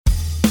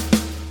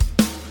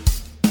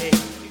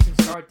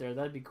start there.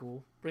 That'd be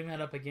cool. Bring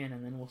that up again,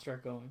 and then we'll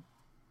start going.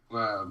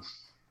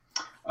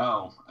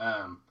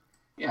 Um,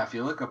 yeah, if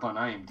you look up on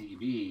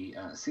IMDb,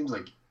 it seems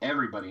like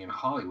everybody in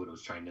Hollywood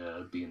was trying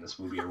to be in this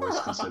movie or was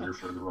considered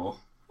for the role.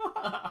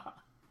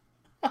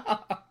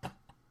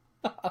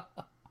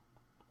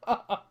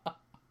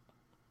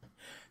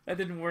 That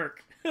didn't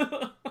work.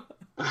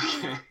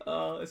 Okay.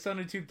 It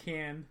sounded too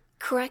canned.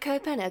 Crack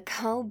open a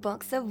cold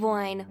box of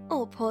wine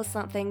or pour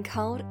something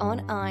cold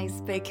on ice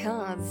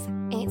because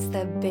it's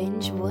the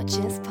Binge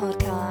Watchers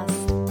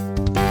Podcast.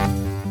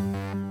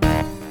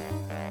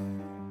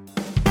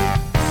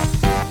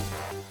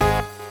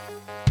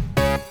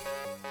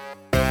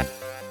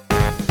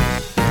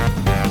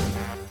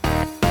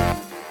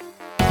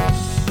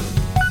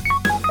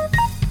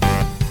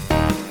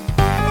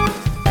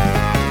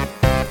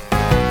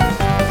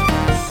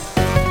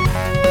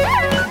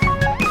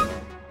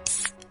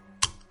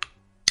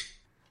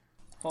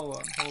 Hold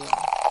on.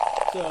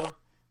 So,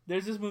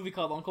 there's this movie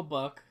called Uncle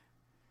Buck.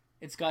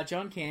 It's got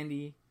John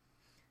Candy.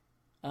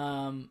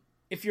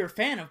 If you're a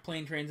fan of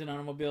Plane, Trains, and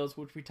Automobiles,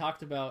 which we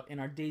talked about in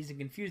our Dazed and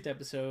Confused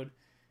episode,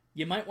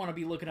 you might want to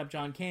be looking up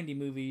John Candy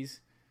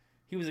movies.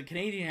 He was a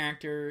Canadian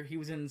actor. He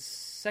was in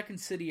Second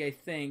City, I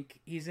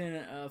think. He's in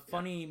a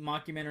funny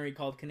mockumentary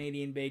called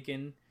Canadian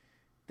Bacon.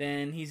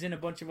 Then he's in a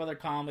bunch of other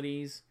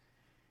comedies.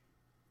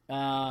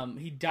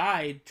 He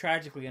died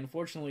tragically.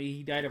 Unfortunately,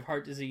 he died of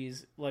heart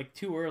disease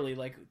too early,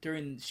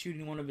 during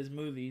shooting one of his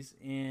movies.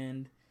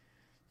 And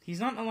he's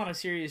not in a lot of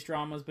serious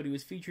dramas, but he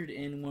was featured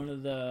in one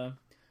of the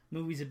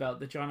movies about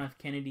the John F.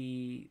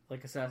 Kennedy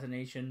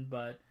assassination.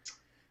 But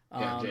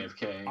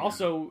JFK.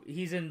 Also,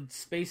 he's in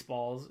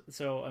Spaceballs.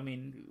 So I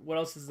mean, what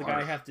else does the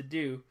guy have to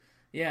do?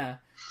 Yeah,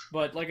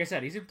 but like I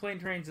said, he's in Plane,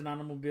 Trains, and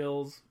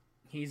Automobiles.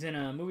 He's in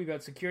a movie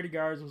about security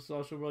guards, which is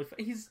also really fun.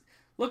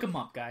 Look him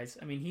up, guys.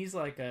 I mean, he's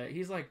like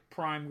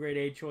prime grade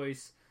A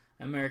choice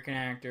American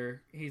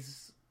actor.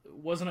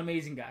 Was an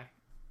amazing guy,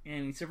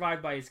 and he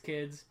survived by his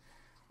kids.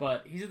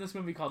 But he's in this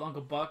movie called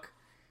Uncle Buck,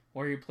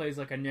 where he plays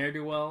like a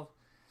ne'er-do-well,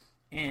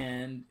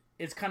 and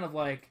it's kind of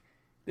like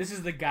this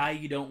is the guy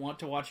you don't want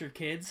to watch your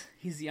kids.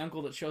 He's the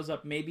uncle that shows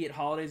up maybe at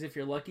holidays if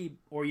you're lucky,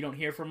 or you don't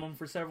hear from him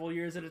for several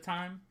years at a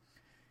time.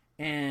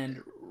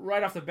 And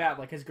right off the bat,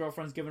 his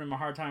girlfriend's giving him a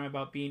hard time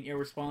about being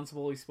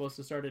irresponsible. He's supposed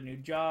to start a new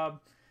job.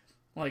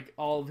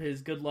 All of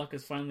his good luck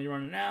is finally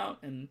running out,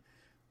 and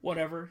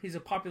whatever. He's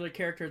a popular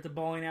character at the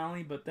bowling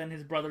alley, but then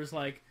his brother's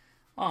like,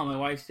 oh, my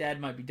wife's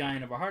dad might be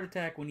dying of a heart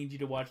attack. We need you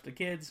to watch the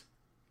kids.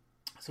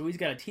 So he's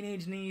got a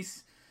teenage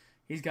niece.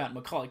 He's got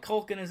Macaulay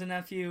Culkin as a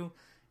nephew.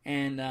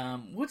 And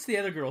what's the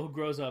other girl who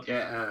grows up?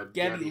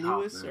 Gabby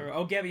Lewis?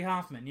 Hoffman. Gabby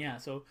Hoffman, yeah.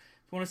 So if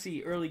you want to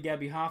see early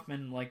Gabby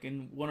Hoffman,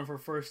 in one of her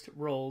first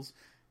roles,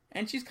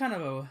 and she's kind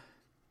of a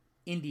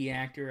indie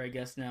actor, I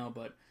guess, now,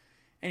 but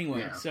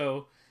anyway,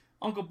 So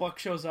Uncle Buck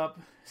shows up,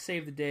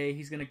 save the day.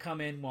 He's going to come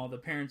in while the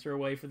parents are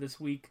away for this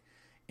week.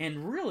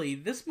 And really,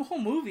 this whole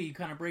movie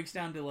kind of breaks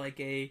down to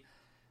a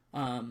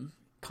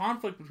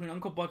conflict between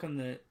Uncle Buck and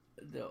the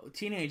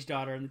teenage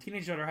daughter. And the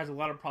teenage daughter has a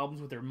lot of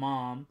problems with her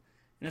mom.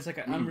 And it's an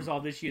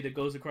unresolved issue that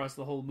goes across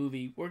the whole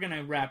movie. We're going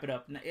to wrap it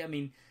up. I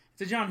mean,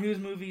 it's a John Hughes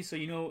movie, so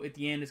at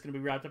the end it's going to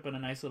be wrapped up in a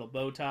nice little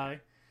bow tie.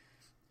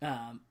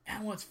 And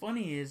what's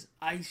funny is,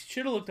 I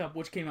should have looked up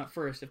which came out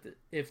first.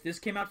 If this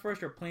came out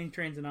first or Plane,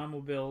 Trains, and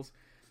Automobiles.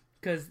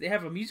 Because they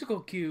have a musical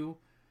cue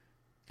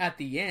at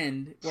the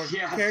end where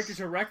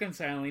characters are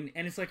reconciling,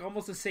 and it's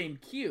almost the same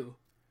cue.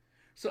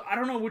 So I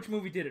don't know which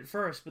movie did it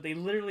first, but they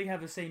literally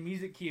have the same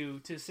music cue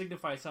to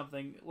signify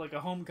something like a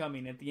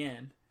homecoming at the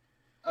end.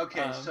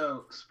 Okay,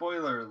 so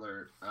spoiler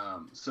alert.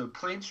 So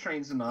Planes,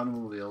 Trains, and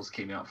Automobiles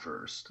came out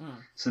first.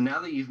 So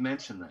now that you've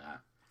mentioned that,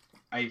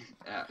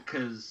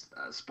 because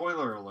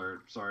spoiler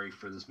alert, sorry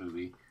for this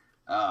movie.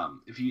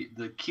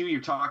 The cue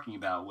you're talking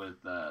about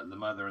with the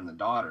mother and the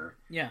daughter,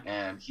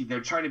 and they're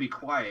trying to be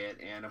quiet,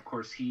 and of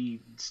course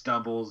he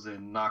stumbles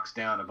and knocks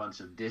down a bunch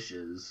of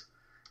dishes,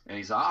 and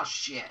he's oh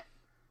shit.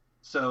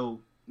 So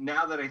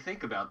now that I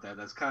think about that,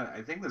 that's kind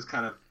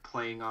of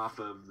playing off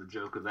of the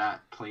joke of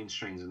that Planes,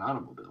 Trains, and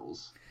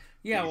Automobiles.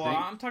 Yeah, well,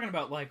 I'm talking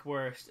about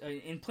where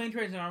in Plane,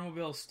 Trains, and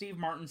Automobiles, Steve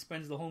Martin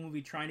spends the whole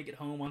movie trying to get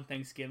home on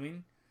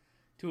Thanksgiving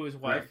to his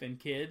wife and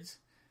kids,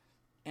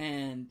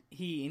 and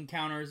he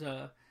encounters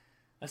a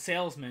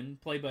salesman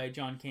played by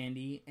John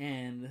Candy,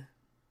 and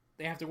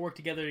they have to work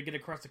together to get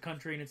across the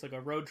country, and it's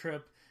a road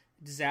trip,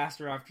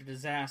 disaster after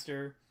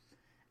disaster,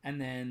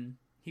 and then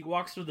he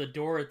walks through the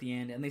door at the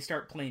end, and they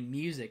start playing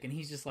music, and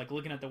he's just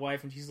looking at the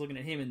wife, and she's looking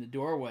at him in the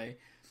doorway,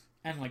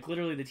 and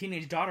literally the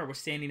teenage daughter was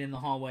standing in the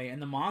hallway, and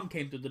the mom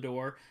came through the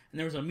door, and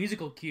there was a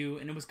musical cue,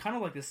 and it was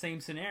kind of the same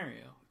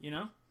scenario,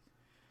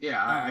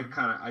 Yeah,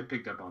 I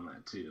picked up on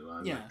that too.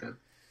 That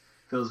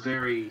feels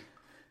very.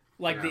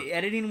 The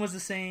editing was the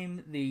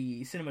same,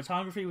 the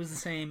cinematography was the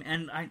same,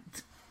 and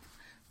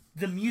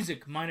the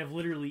music might have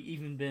literally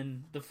even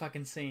been the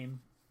fucking same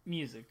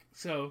music.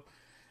 So,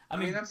 I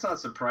mean that's not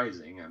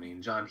surprising. I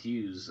mean, John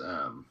Hughes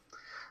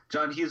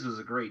John Hughes was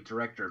a great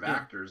director of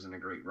actors and a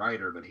great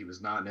writer, but he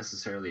was not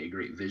necessarily a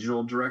great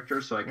visual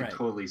director, so I could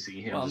totally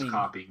see him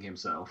copying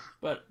himself.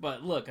 But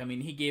look, I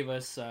mean, he gave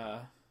us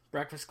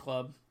Breakfast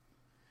Club.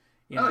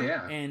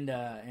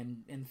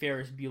 And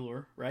Ferris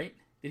Bueller, right?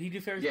 Did he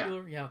do Ferris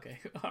Bueller? Yeah, okay.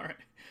 All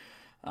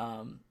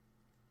right.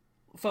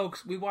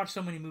 Folks, we watch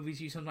so many movies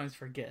you sometimes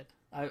forget.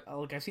 I've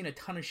seen a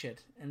ton of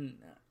shit, and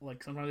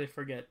sometimes I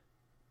forget.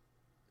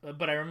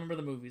 But I remember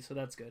the movies, so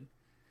that's good.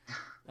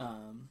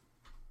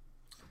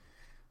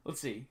 Let's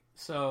see.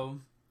 So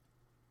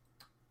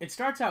it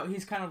starts out,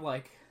 he's kind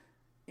of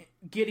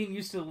getting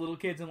used to the little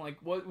kids, and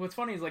what's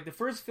funny is the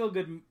first feel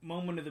good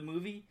moment of the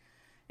movie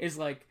is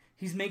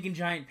he's making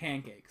giant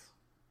pancakes.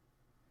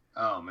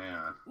 Oh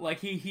man!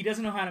 He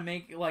doesn't know how to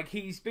make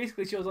he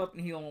basically shows up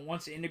and he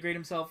wants to integrate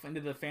himself into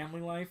the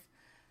family life,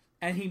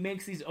 and he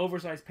makes these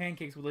oversized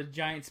pancakes with a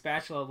giant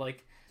spatula.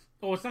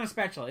 It's not a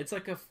spatula. It's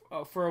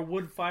for a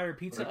wood fire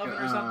pizza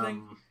oven or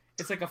something.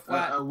 It's a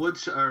flat a wood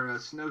or a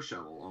snow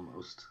shovel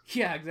almost.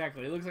 Yeah,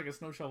 exactly. It looks like a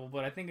snow shovel,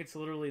 but I think it's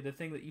literally the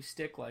thing that you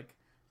stick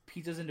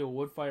pizzas into a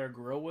wood fire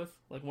grill with.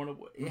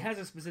 It has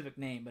a specific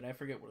name, but I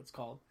forget what it's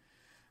called.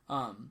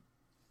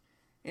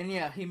 And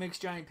yeah, he makes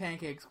giant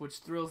pancakes, which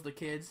thrills the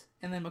kids.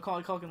 And then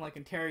Macaulay Culkin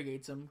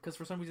interrogates him because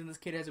for some reason this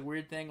kid has a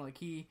weird thing.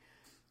 He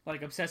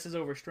obsesses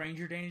over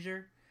stranger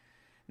danger.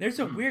 There's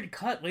a weird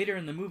cut later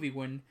in the movie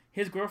when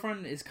his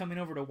girlfriend is coming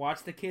over to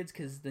watch the kids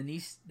because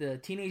the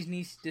teenage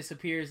niece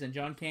disappears and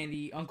John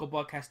Candy, Uncle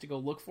Buck, has to go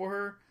look for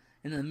her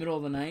in the middle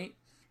of the night.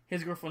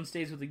 His girlfriend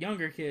stays with the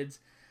younger kids,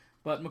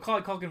 but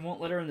Macaulay Culkin won't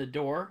let her in the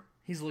door.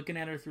 He's looking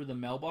at her through the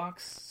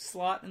mailbox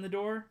slot in the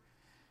door,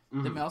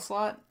 the mail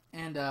slot.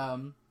 And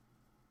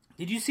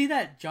did you see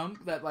that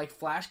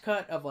flash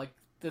cut of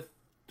the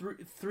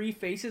three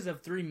faces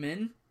of three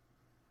men?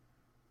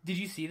 Did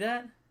you see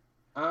that?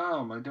 I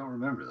don't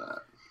remember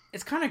that.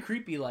 It's kind of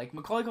creepy.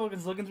 Macaulay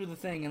Culkin's looking through the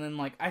thing, and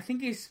then I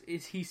think he's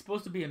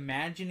supposed to be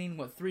imagining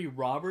what three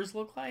robbers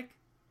look like.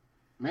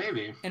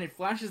 Maybe. And it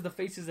flashes the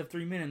faces of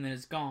three men, and then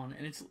it's gone,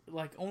 and it's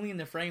only in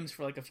the frames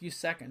for a few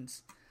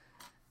seconds.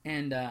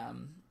 And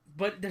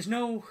but there's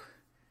no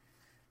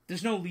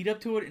lead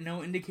up to it, and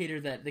no indicator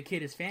that the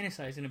kid is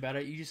fantasizing about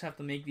it. You just have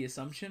to make the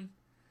assumption.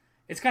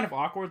 It's kind of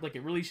awkward.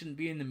 It really shouldn't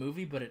be in the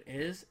movie, but it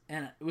is,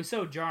 and it was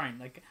so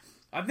jarring.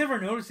 I've never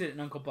noticed it in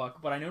Uncle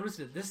Buck, but I noticed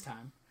it this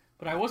time.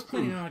 But I was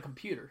playing it on a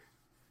computer.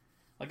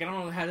 I don't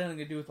know if it had anything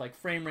to do with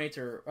frame rates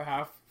or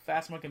how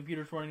fast my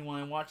computer's running when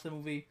I watch the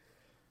movie,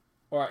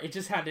 or it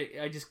just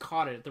I just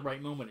caught it at the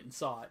right moment and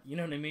saw it. You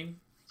know what I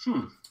mean?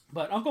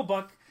 But Uncle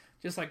Buck,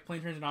 just like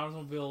Planes, Trains, and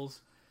Automobiles,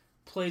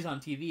 plays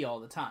on TV all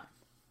the time.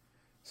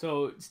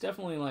 So it's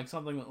definitely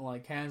something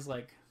that has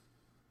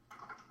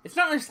it's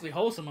not necessarily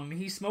wholesome. I mean,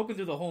 he's smoking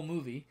through the whole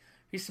movie.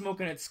 He's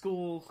smoking at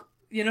school.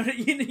 You know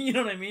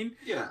what I mean?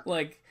 Yeah.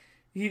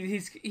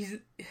 He's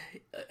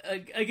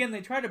again.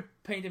 They try to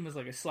paint him as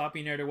a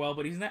sloppy ne'er-do-well,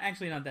 but he's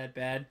actually not that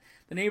bad.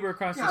 The neighbor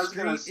across the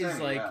street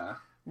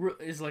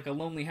is a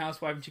lonely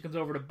housewife, and she comes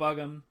over to bug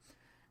him,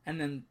 and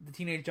then the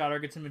teenage daughter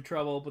gets him in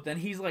trouble. But then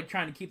he's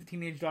trying to keep the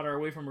teenage daughter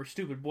away from her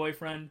stupid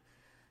boyfriend.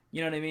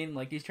 You know what I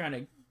mean? He's trying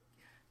to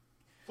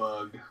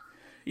Bug.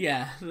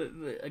 Yeah,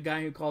 a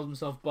guy who calls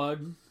himself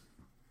Bug,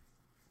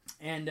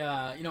 and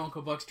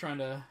Uncle Buck's trying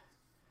to,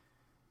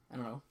 I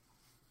don't know,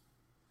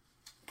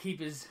 keep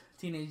his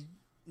teenage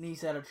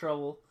niece out of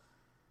trouble.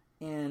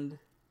 And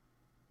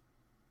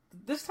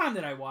this time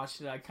that I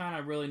watched it, I kind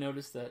of really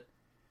noticed that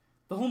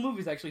the whole movie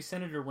is actually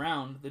centered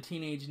around the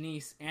teenage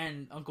niece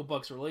and Uncle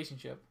Buck's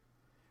relationship.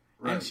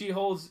 Right. And she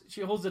holds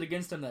it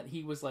against him that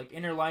he was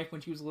in her life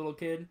when she was a little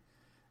kid,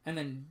 and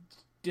then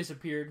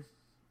disappeared,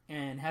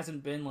 and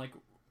hasn't been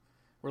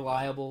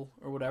reliable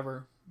or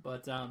whatever.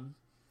 But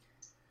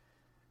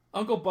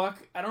Uncle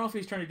Buck, I don't know if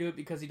he's trying to do it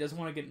because he doesn't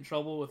want to get in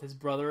trouble with his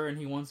brother and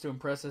he wants to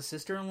impress his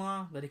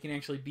sister-in-law that he can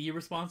actually be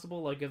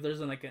responsible. If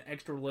there's an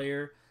extra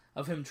layer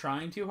of him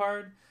trying too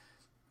hard,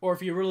 or if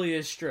he really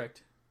is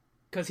strict,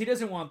 because he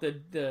doesn't want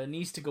the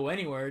niece to go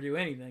anywhere or do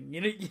anything.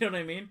 You know what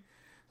I mean?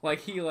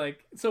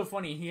 It's so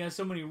funny. He has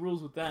so many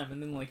rules with them,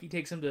 and then he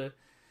takes him to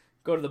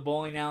go to the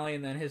bowling alley,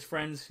 and then his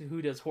friends who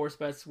he does horse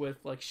bets with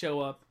show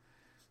up,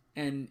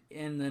 and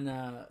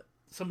then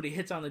somebody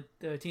hits on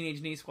the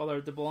teenage niece while they're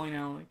at the bowling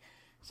alley.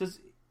 So,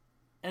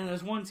 and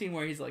there's one scene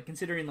where he's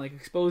considering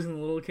exposing the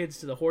little kids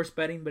to the horse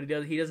betting, but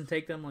he doesn't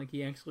take them.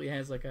 He actually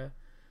has a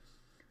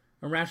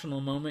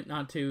rational moment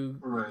not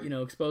to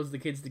expose the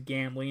kids to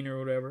gambling or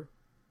whatever.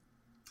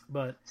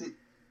 But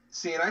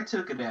see, and I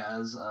took it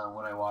as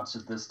when I watched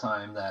it this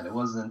time that it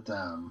wasn't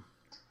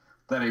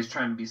that he's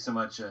trying to be so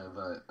much of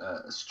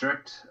a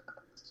strict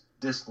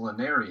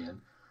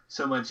disciplinarian,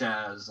 so much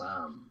as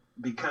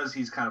because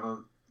he's kind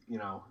of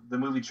the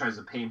movie tries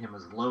to paint him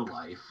as low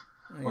life.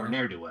 Or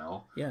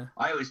ne'er-do-well. Yeah.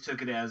 I always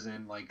took it as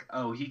in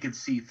he could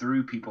see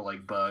through people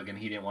like Bug, and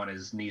he didn't want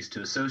his niece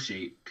to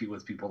associate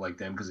with people like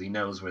them because he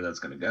knows where that's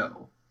going to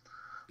go.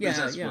 Yeah,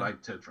 that's what I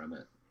took from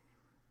it.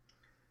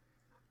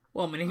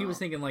 Well, I mean, he was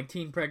thinking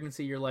teen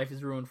pregnancy, your life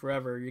is ruined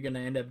forever. You're going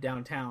to end up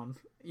downtown,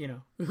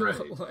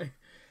 right.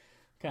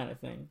 kind of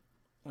thing.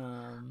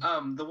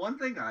 The one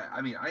thing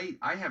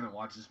I haven't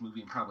watched this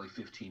movie in probably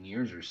 15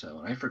 years or so,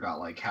 and I forgot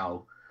like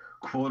how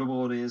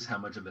quotable it is, how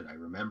much of it I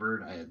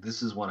remembered.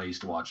 This is one I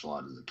used to watch a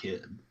lot as a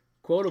kid.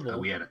 Quotable.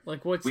 We had a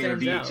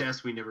VHS.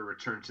 Out? We never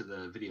returned to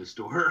the video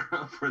store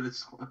for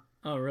this one.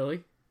 Oh,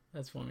 really?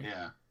 That's funny.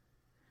 Yeah.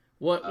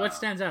 What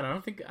stands out?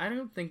 I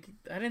didn't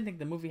think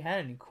the movie had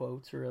any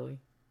quotes really.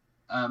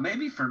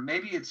 Maybe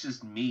it's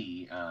just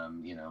me.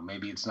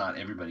 Maybe it's not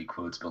everybody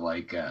quotes, but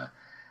like the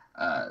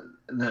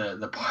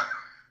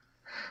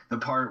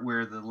part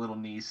where the little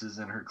niece is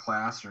in her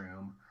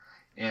classroom,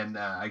 and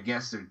I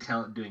guess they're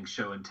doing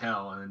show and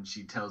tell, and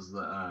she tells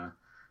the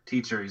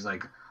teacher, he's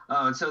like,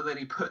 oh, and so then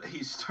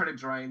he started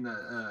drying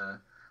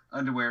the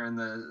underwear in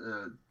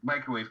the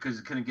microwave because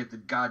he couldn't get the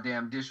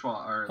goddamn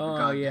dishwasher or the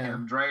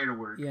goddamn dryer to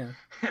work. Yeah.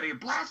 And he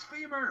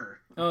blasphemer.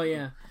 Oh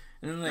yeah.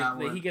 And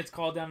then he gets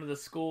called down to the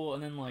school,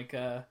 and then like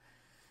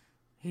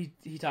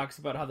he talks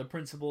about how the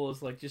principal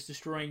is like just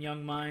destroying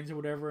young minds or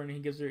whatever, and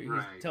he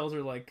tells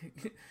her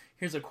like,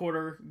 here's a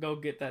quarter, go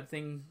get that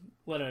thing,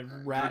 let a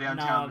rat go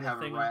downtown gnaw and have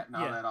thing. a rat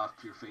gnaw that off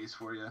to your face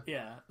for you.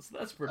 Yeah, so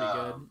that's pretty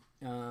good.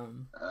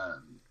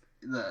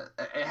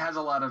 It has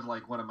a lot of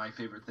like one of my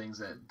favorite things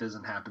that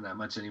doesn't happen that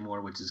much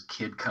anymore, which is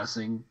kid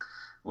cussing,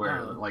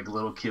 where like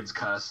little kids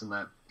cuss, and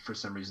that for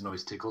some reason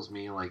always tickles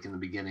me. Like in the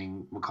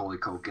beginning, Macaulay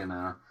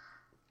Culkin,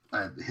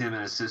 him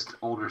and his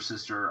older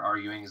sister are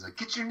arguing. He's like,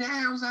 "Get your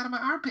nails out of my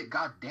armpit,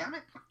 god damn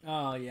it!"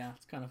 Oh yeah,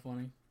 it's kind of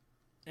funny.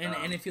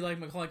 And if you like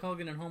Macaulay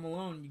Culkin and Home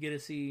Alone, you get to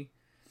see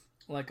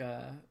like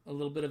a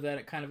little bit of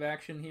that kind of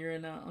action here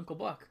in Uncle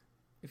Buck.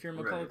 If you're a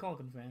Macaulay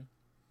Culkin fan,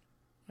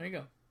 there you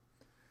go.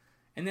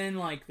 And then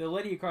like the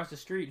lady across the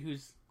street,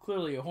 who's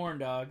clearly a horn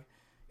dog,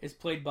 is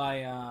played by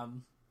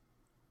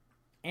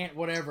Aunt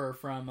whatever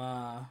from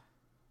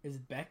is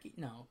it Becky?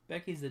 No,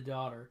 Becky's the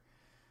daughter.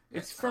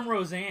 It's from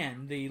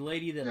Roseanne, the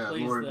lady that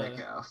plays Laurie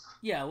Metcalf.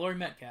 Yeah, Laurie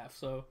Metcalf.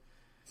 So,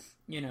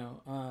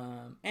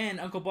 and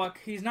Uncle Buck,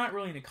 he's not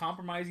really in a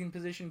compromising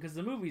position because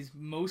the movie's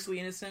mostly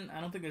innocent. I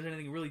don't think there's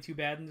anything really too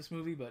bad in this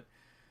movie, but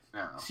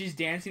she's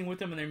dancing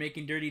with him and they're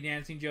making dirty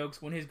dancing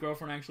jokes when his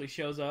girlfriend actually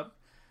shows up.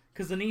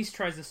 Because the niece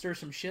tries to stir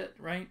some shit,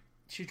 right?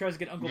 She tries to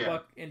get Uncle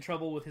Buck in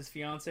trouble with his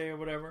fiance or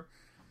whatever.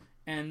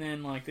 And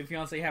then, like, the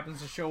fiance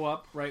happens to show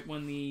up right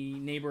when the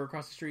neighbor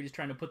across the street is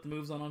trying to put the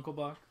moves on Uncle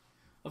Buck.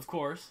 Of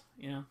course,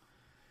 And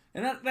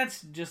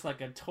that's just, like,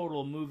 a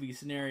total movie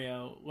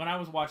scenario. When I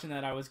was watching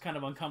that, I was kind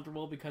of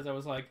uncomfortable because I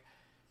was like,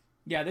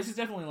 yeah, this is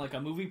definitely, like, a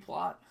movie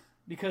plot.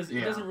 Because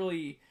it doesn't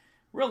really...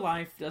 Real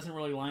life doesn't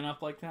really line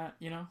up like that,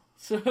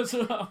 So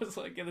I was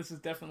like, yeah, this is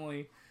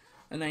definitely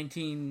a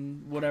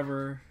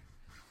 19-whatever...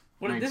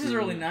 this is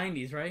early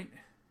 90s, right?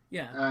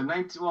 Yeah.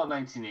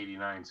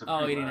 1989. So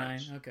 89.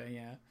 Much. Okay,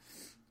 yeah.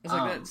 It's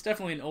like it's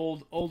definitely an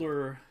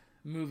older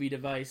movie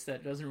device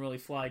that doesn't really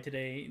fly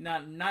today.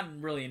 Not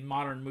really in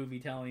modern movie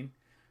telling.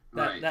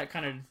 That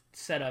kind of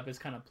setup is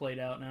kind of played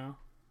out now.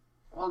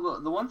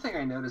 Well, the one thing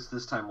I noticed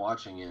this time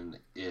watching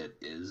it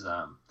is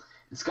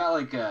it's got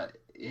like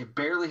it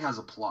barely has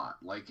a plot.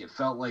 Like it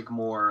felt like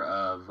more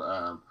of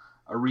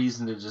a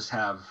reason to just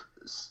have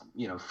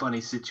funny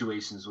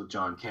situations with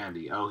John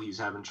Candy. Oh, he's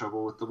having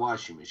trouble with the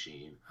washing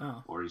machine.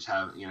 Oh. Or he's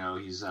having,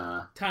 he's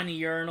tiny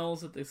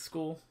urinals at the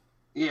school.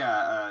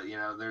 Yeah,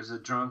 there's a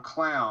drunk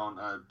clown,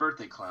 a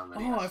birthday clown.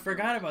 I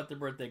forgot about the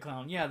birthday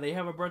clown. Yeah, they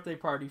have a birthday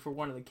party for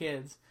one of the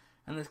kids,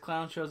 and this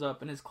clown shows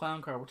up in his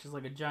clown car, which is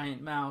like a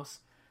giant mouse,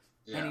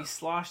 and he's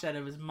sloshed out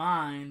of his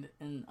mind,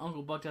 and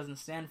Uncle Buck doesn't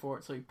stand for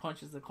it, so he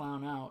punches the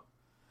clown out.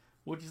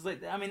 Which is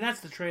like,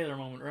 that's the trailer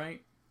moment,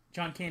 right?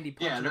 John Candy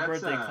punching the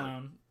birthday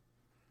clown.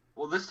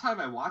 Well, this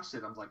time I watched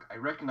it, I was like, I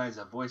recognize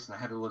that voice, and I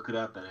had to look it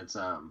up, and it's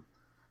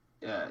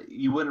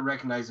you wouldn't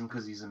recognize him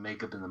because he's in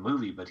makeup in the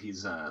movie, but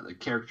he's the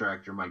character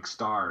actor Mike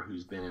Starr,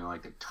 who's been in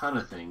like a ton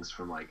of things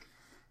from like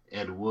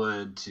Ed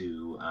Wood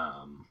to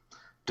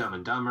Dumb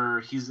and Dumber.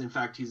 He's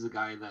the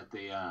guy that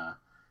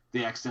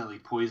they accidentally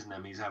poisoned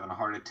him. He's having a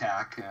heart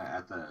attack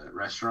at the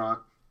restaurant.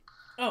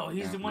 Oh,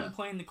 he's the one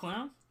playing the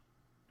clown?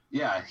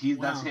 Yeah,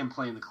 that's him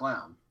playing the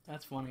clown.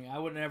 That's funny. I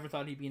would have never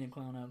thought he'd be in a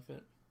clown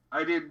outfit.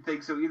 I didn't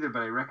think so either,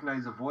 but I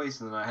recognized the voice,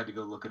 and then I had to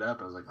go look it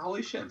up. I was like,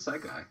 "Holy shit, it's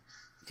that guy!"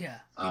 Yeah,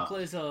 he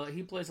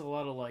plays a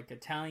lot of like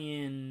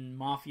Italian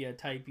mafia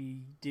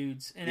typey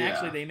dudes, and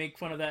actually they make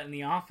fun of that in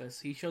The Office.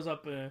 He shows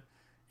up an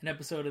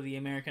episode of The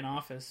American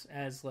Office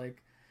as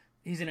like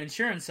he's an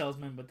insurance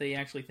salesman, but they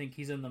actually think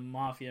he's in the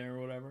mafia or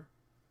whatever.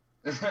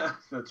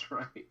 That's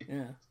right.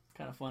 Yeah,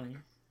 kind of funny.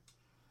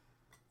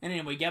 And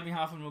anyway, Gabby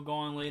Hoffman will go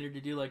on later to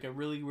do like a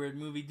really weird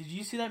movie. Did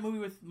you see that movie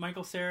with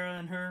Michael Cera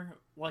and her?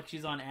 Like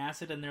she's on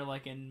acid and they're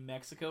like in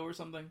Mexico or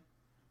something?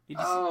 Did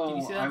you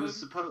see that movie?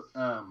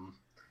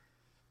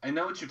 I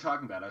know what you're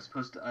talking about.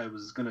 I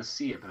was gonna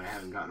see it, but I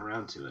haven't gotten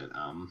around to it.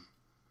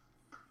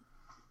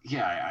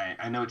 Yeah,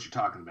 I know what you're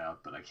talking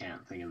about, but I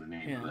can't think of the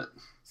name of it.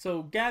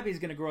 So Gabby's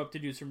gonna grow up to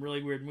do some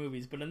really weird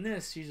movies, but in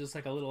this, she's just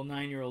like a little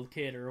 9-year-old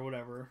kid or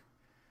whatever.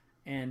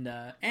 And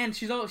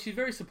she's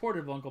very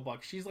supportive of Uncle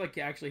Buck. She's like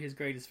actually his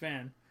greatest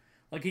fan.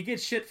 Like he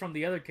gets shit from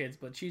the other kids,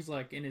 but she's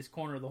like in his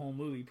corner the whole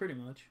movie, pretty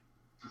much.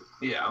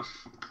 Yeah.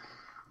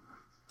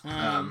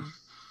 And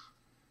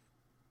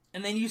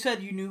then you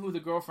said you knew who the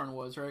girlfriend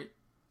was, right?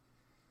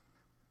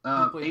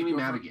 Amy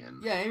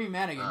Madigan. Yeah, Amy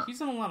Madigan. She's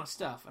done a lot of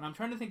stuff, and I'm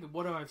trying to think of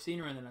what I've seen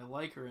her in that I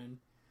like her in.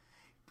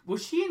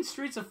 Was she in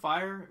Streets of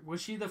Fire?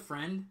 Was she the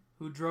friend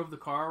who drove the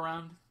car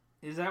around?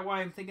 Is that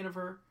why I'm thinking of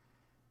her?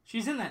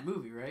 She's in that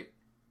movie, right?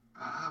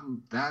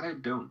 That I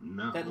don't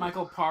know. That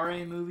Michael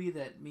Paré movie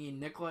that me and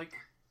Nick like?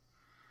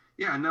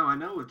 Yeah, no, I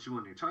know which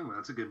one you're talking about.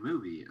 That's a good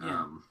movie.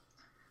 Yeah.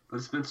 But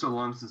it's been so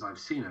long since I've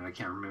seen it, I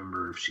can't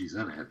remember if she's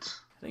in it.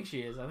 I think she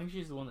is. I think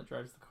she's the one that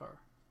drives the car.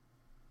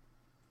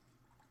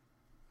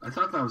 I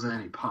thought that was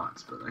Annie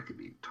Potts, but I could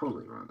be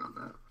totally wrong on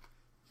that.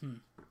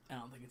 I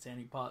don't think it's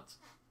Annie Potts.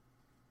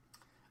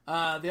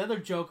 The other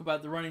joke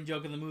about the running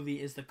joke in the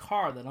movie is the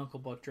car that Uncle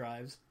Buck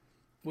drives,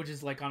 which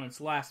is like on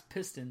its last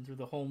piston through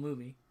the whole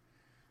movie.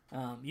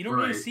 You don't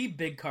really see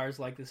big cars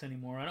like this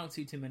anymore. I don't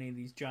see too many of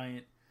these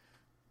giant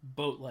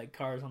boat-like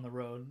cars on the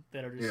road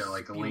that are just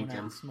like a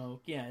Lincoln. Out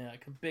smoke. Yeah,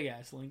 like a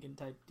big-ass Lincoln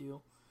type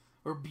deal.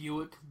 Or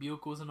Buick.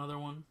 Buick was another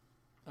one.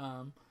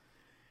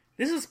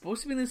 This is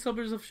supposed to be in the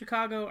suburbs of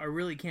Chicago. I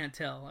really can't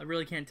tell. I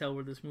really can't tell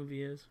where this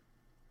movie is.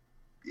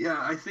 Yeah,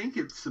 I think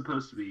it's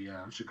supposed to be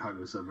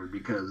Chicago suburb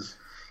because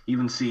you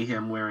even see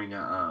him wearing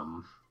a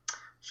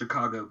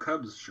Chicago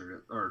Cubs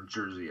shirt or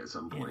jersey at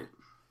some point.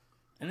 Yeah.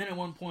 And then at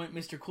one point,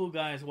 Mr. Cool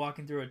Guy is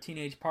walking through a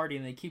teenage party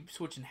and they keep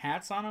switching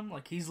hats on him.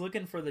 Like he's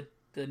looking for the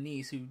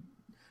niece who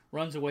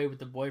runs away with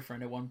the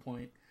boyfriend at one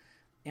point.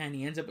 And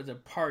he ends up at a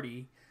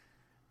party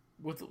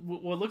with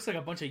what looks like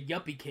a bunch of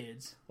yuppie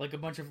kids. Like a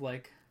bunch of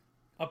like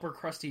upper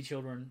crusty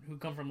children who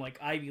come from like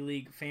Ivy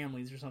League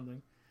families or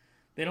something.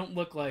 They don't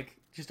look like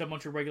just a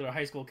bunch of regular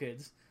high school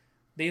kids.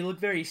 They look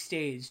very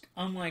staged,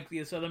 unlike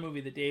this other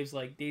movie that Dave's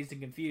like Dazed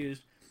and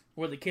Confused,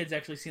 where the kids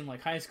actually seem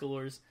like high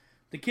schoolers.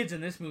 The kids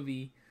in this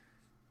movie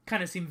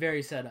kind of seem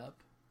very set up,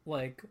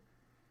 like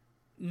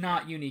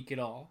not unique at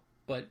all.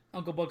 But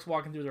Uncle Buck's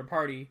walking through their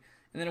party,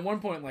 and then at one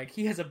point, like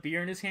he has a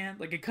beer in his hand,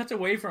 like it cuts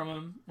away from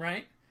him,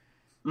 right,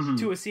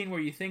 to a scene where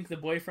you think the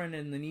boyfriend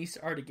and the niece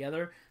are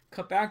together.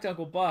 Cut back to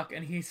Uncle Buck,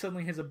 and he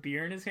suddenly has a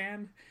beer in his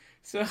hand.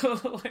 So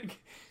like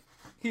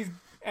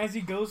as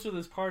he goes through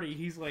this party,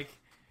 he's like,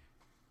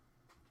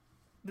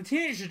 the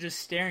teenagers are just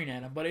staring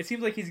at him, but it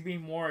seems like he's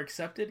being more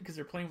accepted because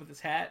they're playing with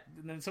his hat,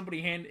 and then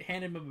somebody handed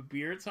him a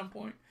beer at some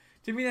point.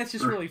 To me, that's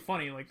just really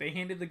funny. Like, they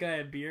handed the guy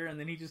a beer, and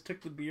then he just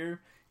took the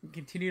beer and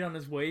continued on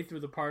his way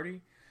through the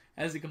party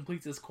as he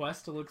completes his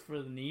quest to look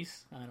for the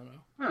niece. I don't know.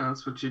 Yeah,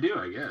 that's what you do,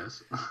 I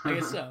guess. I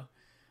guess so.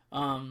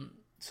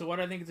 So what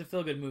I think is a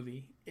feel-good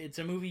movie. It's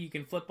a movie you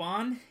can flip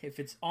on. If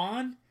it's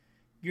on,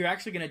 you're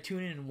actually going to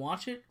tune in and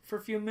watch it for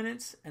a few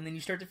minutes, and then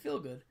you start to feel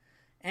good.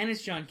 And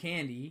it's John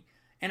Candy.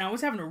 And I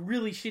was having a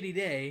really shitty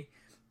day,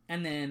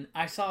 and then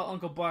I saw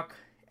Uncle Buck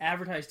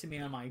advertised to me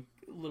on my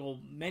little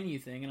menu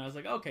thing, and I was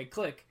like, okay,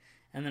 click.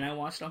 And then I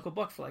watched Uncle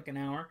Buck for like an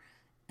hour,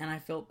 and I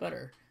felt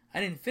better. I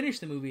didn't finish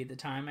the movie at the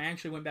time. I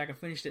actually went back and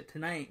finished it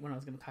tonight when I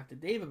was going to talk to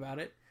Dave about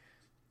it.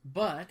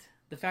 But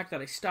the fact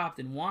that I stopped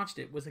and watched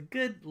it was a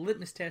good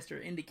litmus test or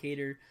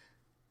indicator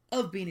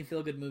of being a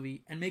feel-good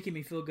movie and making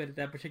me feel good at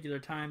that particular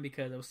time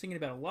because I was thinking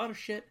about a lot of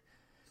shit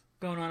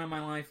going on in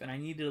my life, and I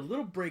needed a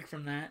little break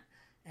from that,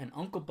 and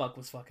Uncle Buck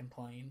was fucking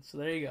playing. So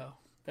there you go.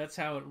 That's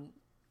how it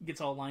gets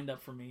all lined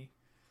up for me,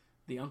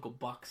 the Uncle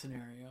Buck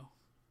scenario.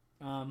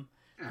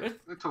 Yeah,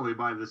 I totally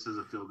buy this as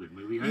a feel-good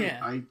movie.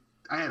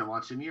 I hadn't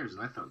watched it in years,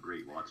 and I felt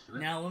great watching it.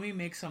 Now, let me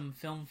make some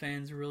film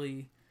fans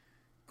really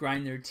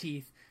grind their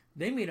teeth.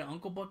 They made an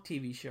Uncle Buck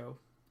TV show.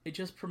 It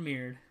just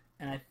premiered,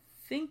 and I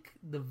think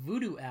the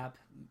Vudu app,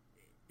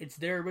 it's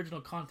their original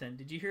content.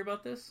 Did you hear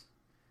about this?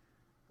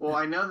 Well,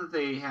 I know that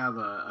they have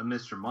a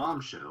Mr. Mom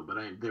show,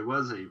 but there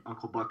was a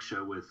Uncle Buck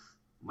show with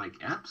Mike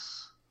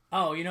Epps.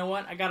 Oh, you know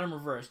what? I got them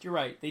reversed. You're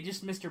right. They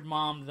just Mr.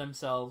 Mom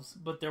themselves,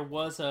 but there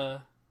was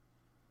a...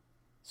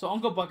 So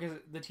Uncle Buck,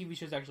 the TV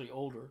show is actually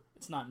older.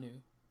 It's not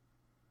new.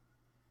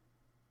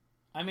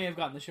 I may have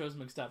gotten the shows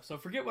mixed up, so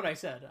forget what I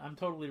said. I'm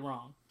totally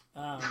wrong.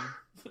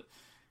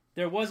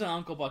 There was an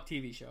Uncle Buck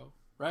TV show,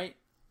 right?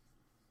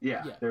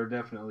 Yeah, there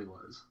definitely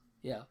was.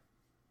 Yeah.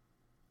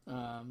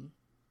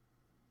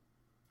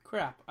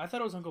 Crap. I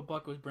thought it was Uncle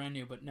Buck was brand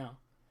new, but no.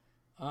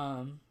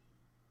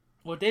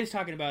 What Dave's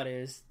talking about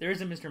is there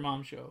is a Mr.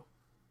 Mom show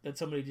that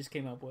somebody just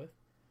came up with,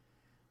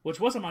 which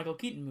was a Michael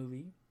Keaton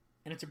movie,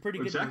 and it's a pretty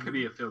good movie. That could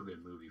be a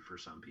feel-good movie for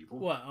some people.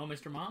 What? Oh,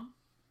 Mr. Mom?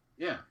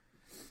 Yeah.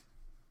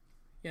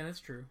 Yeah, that's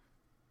true.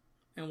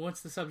 And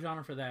what's the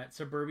subgenre for that?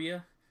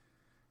 Suburbia?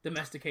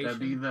 Domestication? That'd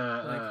be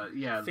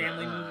the,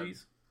 family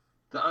movies?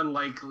 The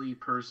unlikely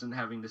person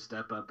having to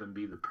step up and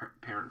be the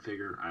parent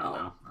figure. I don't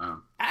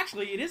know.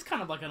 Actually, it is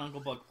kind of like an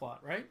Uncle Buck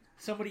plot, right?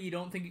 Somebody you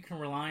don't think you can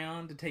rely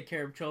on to take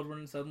care of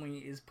children suddenly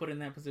is put in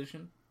that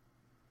position.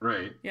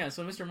 Right. Yeah,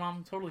 so Mr.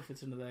 Mom totally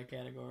fits into that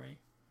category.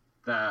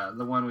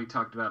 The one we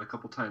talked about a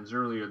couple times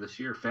earlier this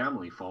year,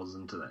 Family, falls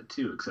into that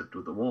too, except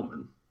with a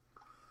woman.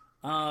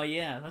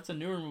 Yeah, that's a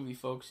newer movie,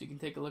 folks. You can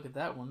take a look at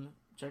that one.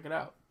 Check it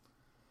out.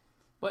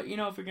 But, if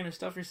you're going to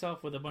stuff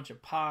yourself with a bunch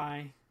of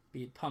pie,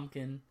 be it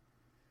pumpkin,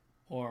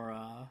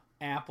 or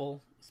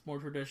apple. It's more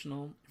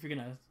traditional. If you're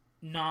gonna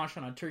nosh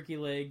on a turkey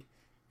leg,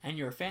 and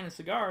you're a fan of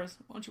cigars,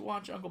 why don't you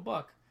watch Uncle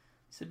Buck?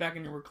 Sit back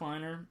in your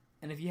recliner,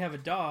 and if you have a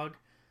dog,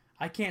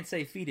 I can't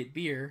say feed it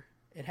beer.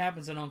 It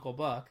happens in Uncle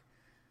Buck.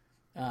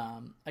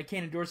 I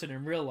can't endorse it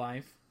in real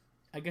life.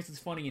 I guess it's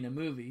funny in a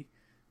movie,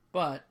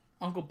 but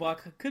Uncle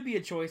Buck could be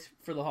a choice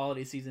for the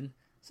holiday season.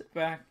 Sit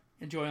back,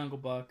 enjoy Uncle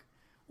Buck,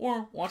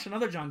 or watch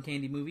another John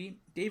Candy movie.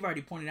 Dave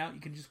already pointed out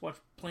you can just watch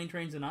Plane,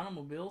 Trains, and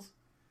Automobiles,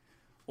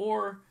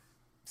 or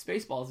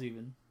Spaceballs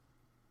even.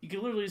 You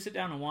can literally sit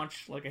down and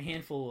watch like a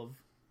handful of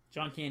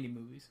John Candy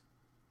movies.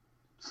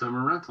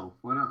 Summer Rental,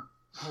 why not?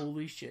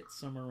 Holy shit,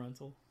 Summer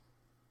Rental.